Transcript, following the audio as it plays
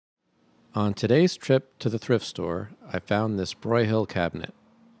On today's trip to the thrift store, I found this Broyhill cabinet.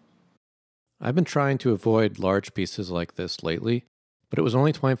 I've been trying to avoid large pieces like this lately, but it was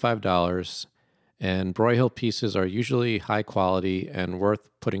only $25, and Broyhill pieces are usually high quality and worth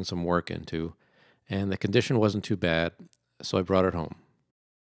putting some work into, and the condition wasn't too bad, so I brought it home.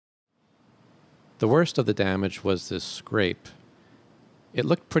 The worst of the damage was this scrape. It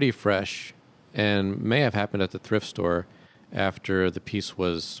looked pretty fresh, and may have happened at the thrift store after the piece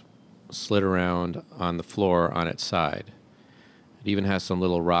was slid around on the floor on its side. It even has some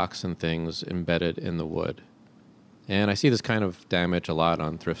little rocks and things embedded in the wood. And I see this kind of damage a lot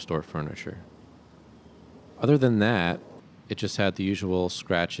on thrift store furniture. Other than that, it just had the usual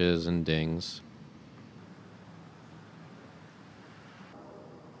scratches and dings.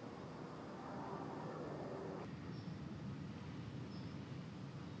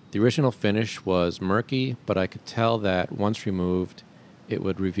 The original finish was murky, but I could tell that once removed, it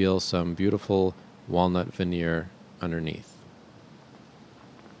would reveal some beautiful walnut veneer underneath.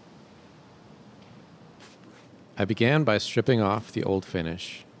 I began by stripping off the old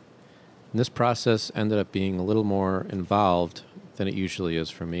finish, and this process ended up being a little more involved than it usually is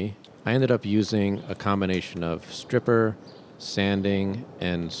for me. I ended up using a combination of stripper, sanding,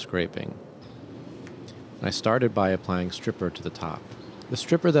 and scraping. And I started by applying stripper to the top. The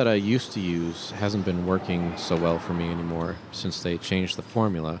stripper that I used to use hasn't been working so well for me anymore since they changed the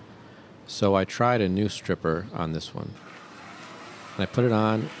formula, so I tried a new stripper on this one. And I put it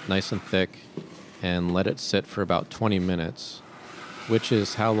on nice and thick and let it sit for about 20 minutes, which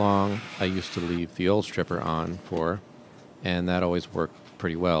is how long I used to leave the old stripper on for, and that always worked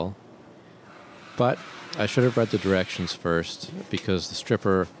pretty well. But I should have read the directions first because the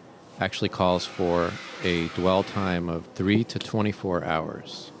stripper actually calls for a dwell time of 3 to 24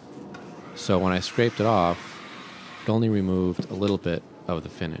 hours. So when I scraped it off, it only removed a little bit of the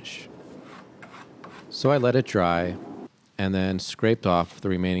finish. So I let it dry and then scraped off the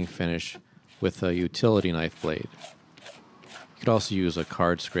remaining finish with a utility knife blade. You could also use a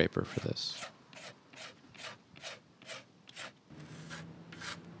card scraper for this.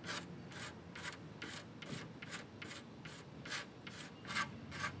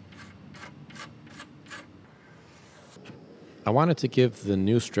 I wanted to give the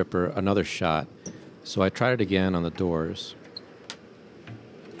new stripper another shot, so I tried it again on the doors.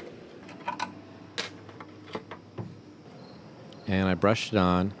 And I brushed it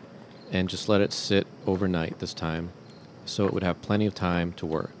on and just let it sit overnight this time, so it would have plenty of time to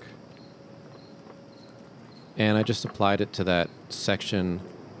work. And I just applied it to that section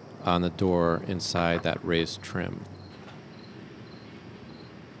on the door inside that raised trim.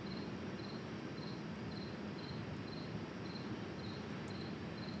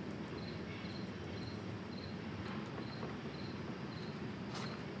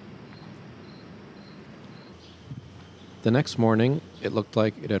 The next morning, it looked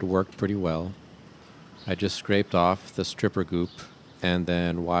like it had worked pretty well. I just scraped off the stripper goop and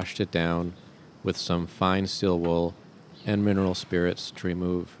then washed it down with some fine steel wool and mineral spirits to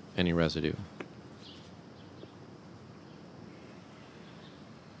remove any residue.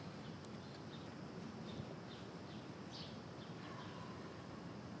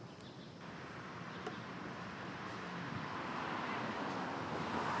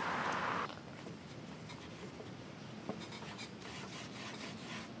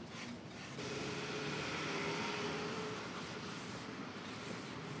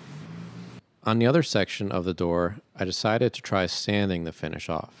 On the other section of the door, I decided to try sanding the finish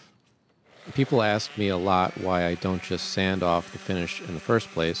off. People ask me a lot why I don't just sand off the finish in the first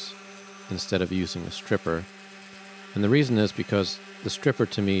place instead of using a stripper. And the reason is because the stripper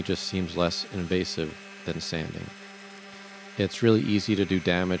to me just seems less invasive than sanding. It's really easy to do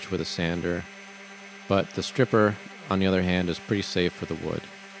damage with a sander, but the stripper, on the other hand, is pretty safe for the wood.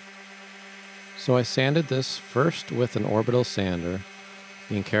 So I sanded this first with an orbital sander,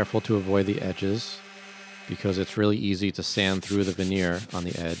 being careful to avoid the edges because it's really easy to sand through the veneer on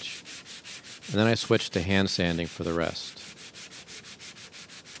the edge. And then I switched to hand sanding for the rest.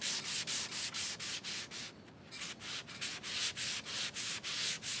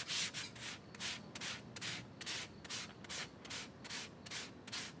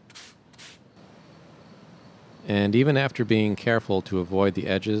 And even after being careful to avoid the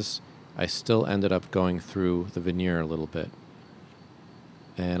edges, I still ended up going through the veneer a little bit.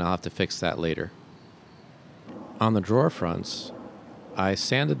 And I'll have to fix that later. On the drawer fronts, I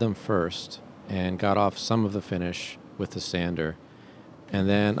sanded them first and got off some of the finish with the sander, and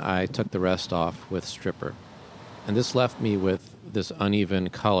then I took the rest off with stripper. And this left me with this uneven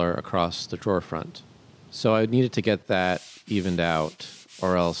color across the drawer front. So I needed to get that evened out,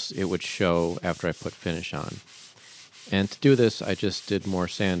 or else it would show after I put finish on. And to do this, I just did more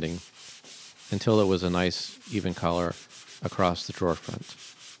sanding until it was a nice even color across the drawer front.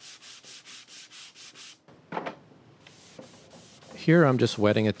 Here I'm just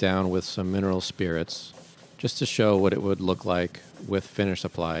wetting it down with some mineral spirits just to show what it would look like with finish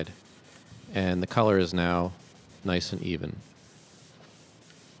applied. And the color is now nice and even.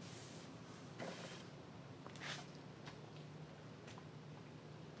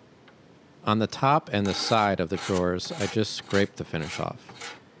 On the top and the side of the drawers, I just scraped the finish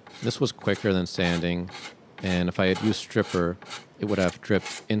off. This was quicker than sanding, and if I had used stripper, it would have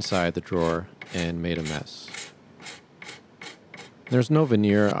dripped inside the drawer and made a mess. There's no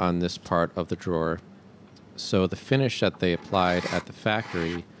veneer on this part of the drawer, so the finish that they applied at the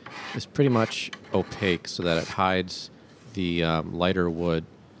factory is pretty much opaque so that it hides the lighter wood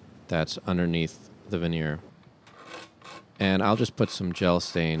that's underneath the veneer. And I'll just put some gel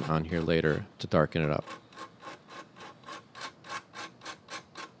stain on here later to darken it up.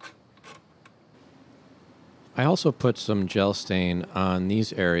 I also put some gel stain on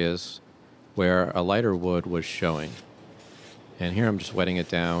these areas where a lighter wood was showing. And here I'm just wetting it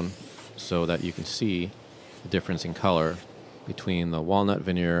down so that you can see the difference in color between the walnut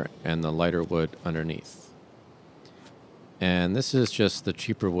veneer and the lighter wood underneath. And this is just the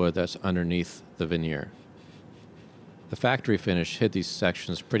cheaper wood that's underneath the veneer. The factory finish hid these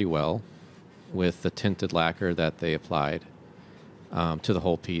sections pretty well with the tinted lacquer that they applied to the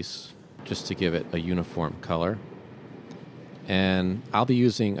whole piece, just to give it a uniform color. And I'll be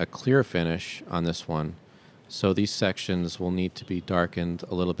using a clear finish on this one, so these sections will need to be darkened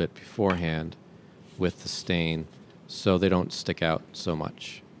a little bit beforehand with the stain so they don't stick out so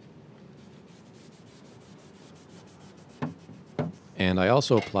much. And I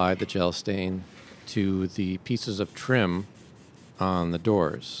also applied the gel stain to the pieces of trim on the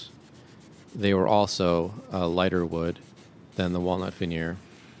doors. They were also a lighter wood than the walnut veneer.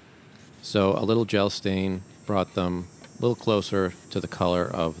 So a little gel stain brought them a little closer to the color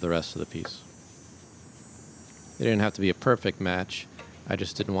of the rest of the piece. They didn't have to be a perfect match. I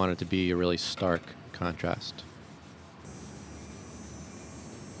just didn't want it to be a really stark contrast.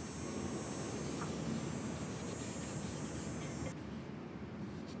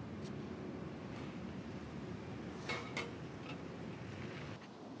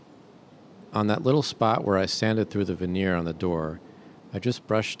 On that little spot where I sanded through the veneer on the door, I just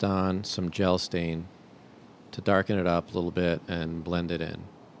brushed on some gel stain to darken it up a little bit and blend it in.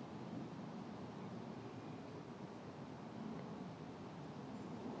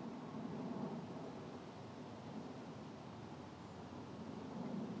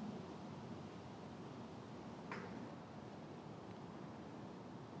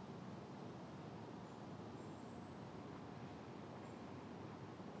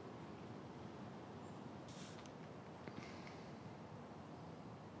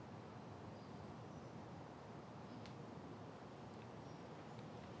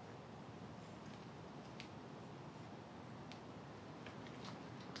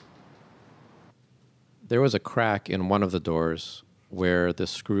 There was a crack in one of the doors where the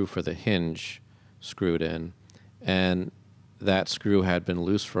screw for the hinge screwed in, and that screw had been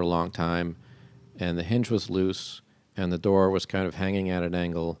loose for a long time, and the hinge was loose, and the door was kind of hanging at an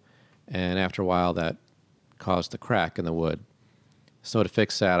angle, and after a while that caused the crack in the wood. So to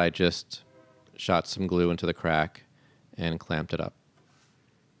fix that, I just shot some glue into the crack and clamped it up.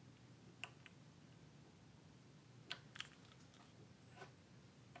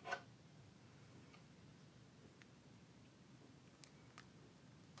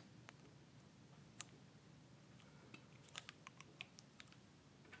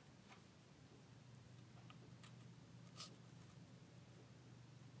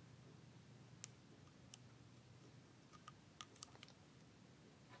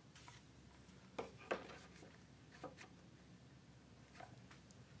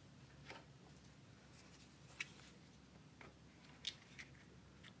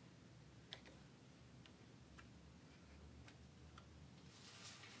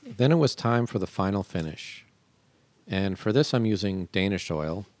 Then it was time for the final finish. And for this I'm using Danish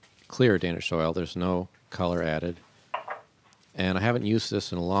oil, clear Danish oil, there's no color added. And I haven't used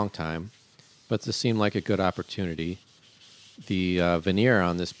this in a long time, but this seemed like a good opportunity. The veneer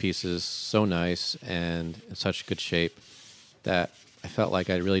on this piece is so nice and in such good shape that I felt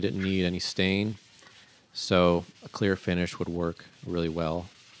like I really didn't need any stain, so a clear finish would work really well.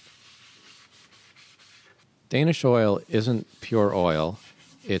 Danish oil isn't pure oil.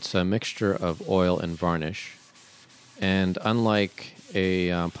 It's a mixture of oil and varnish. And unlike a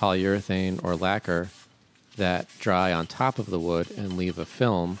polyurethane or lacquer that dry on top of the wood and leave a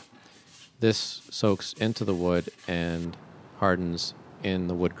film. This soaks into the wood and hardens in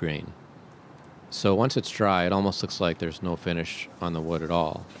the wood grain. So once it's dry, it almost looks like there's no finish on the wood at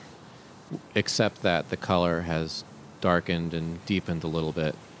all, except that the color has darkened and deepened a little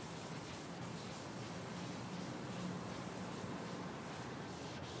bit.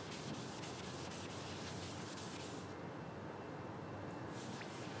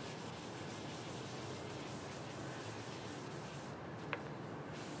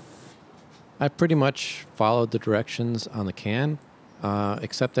 I pretty much followed the directions on the can,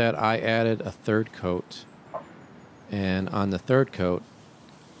 except that I added a third coat. And on the third coat,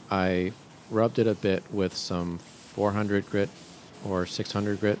 I rubbed it a bit with some 400 grit or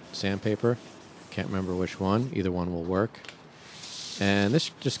 600 grit sandpaper. Can't remember which one. Either one will work. And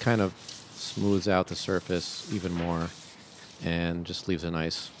this just kind of smooths out the surface even more and just leaves a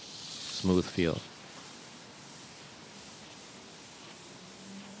nice smooth feel.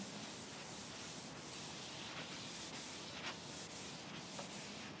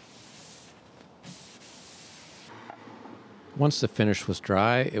 Once the finish was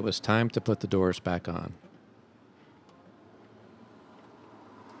dry, it was time to put the doors back on.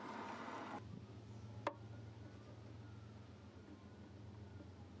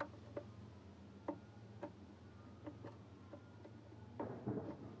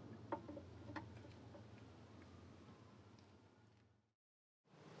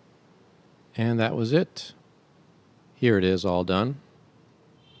 And that was it. Here it is, all done.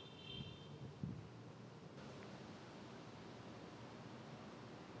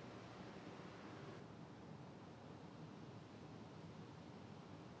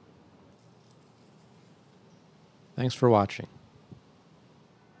 Thanks for watching.